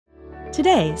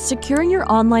Today, securing your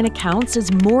online accounts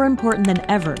is more important than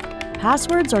ever.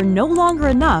 Passwords are no longer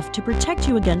enough to protect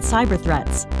you against cyber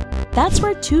threats. That's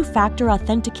where Two-Factor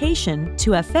Authentication,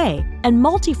 2FA, and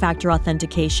Multi-Factor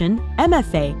Authentication,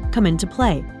 MFA, come into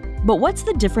play. But what's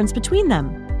the difference between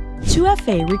them?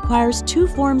 2FA requires two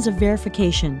forms of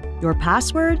verification, your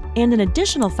password and an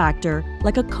additional factor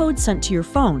like a code sent to your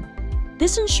phone.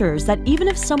 This ensures that even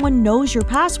if someone knows your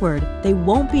password, they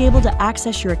won't be able to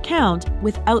access your account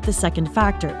without the second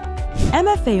factor.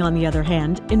 MFA, on the other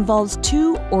hand, involves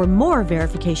two or more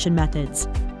verification methods.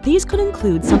 These could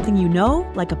include something you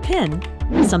know, like a PIN,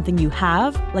 something you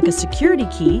have, like a security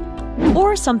key,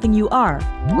 or something you are,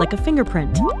 like a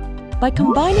fingerprint. By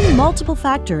combining multiple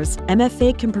factors,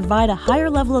 MFA can provide a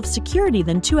higher level of security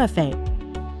than 2FA.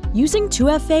 Using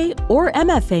 2FA or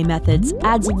MFA methods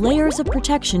adds layers of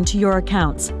protection to your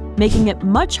accounts, making it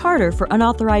much harder for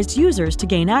unauthorized users to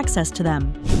gain access to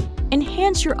them.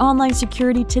 Enhance your online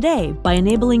security today by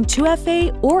enabling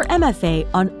 2FA or MFA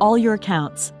on all your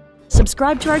accounts.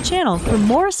 Subscribe to our channel for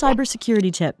more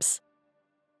cybersecurity tips.